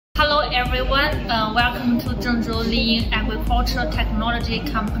everyone, welcome to Zhengzhou Lyine Agricultural Technology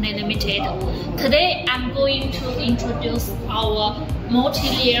Company Limited. Today I'm going to introduce our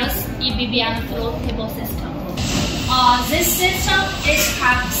multi-layers EBB and flow table system. This system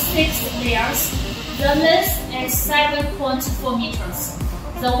has 6 layers. The length is 7.4 meters.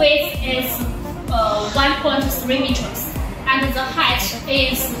 The width is 1.3 meters. And the height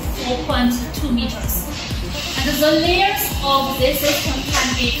is 4.2 meters. And the layers of this system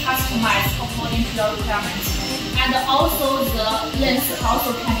can be customized according to your requirements. And also the length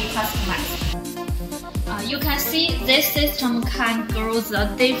also can be customized. You can see this system can grow the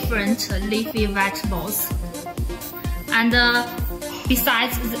different leafy vegetables. And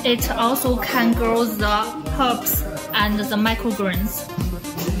besides, it also can grow the herbs and the microgreens.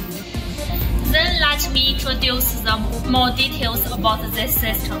 Then let me introduce the more details about this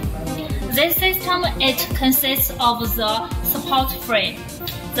system. This system, it consists of the support frame,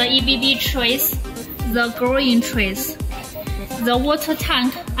 the EBB trays, the growing trays, the water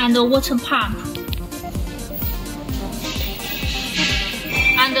tank and the water pump,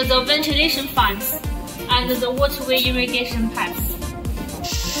 and the ventilation fans, and the waterway irrigation pipes.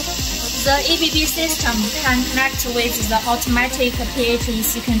 The EBB system can connect with the automatic pH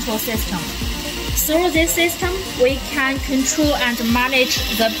EC control system. Through this system, we can control and manage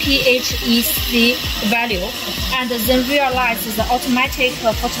the pH EC value and then realize the automatic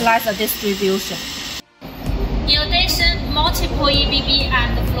fertilizer distribution. In addition, multiple EBB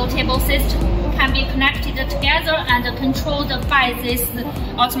and flow table systems can be connected together and controlled by this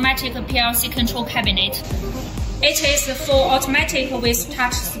automatic PLC control cabinet. It is full automatic with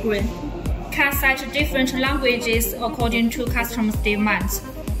touch screen, can set different languages according to customers' demands.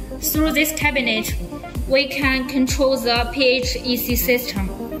 Through this cabinet, we can control the pH EC system,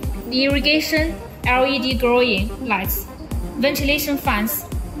 the irrigation, LED growing lights, ventilation fans,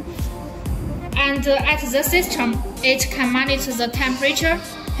 and at the system, it can manage the temperature,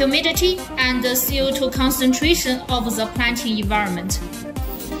 humidity, and the CO2 concentration of the planting environment.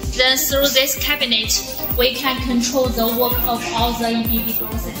 Then through this cabinet, we can control the work of all the EBB grow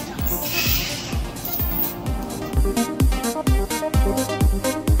system.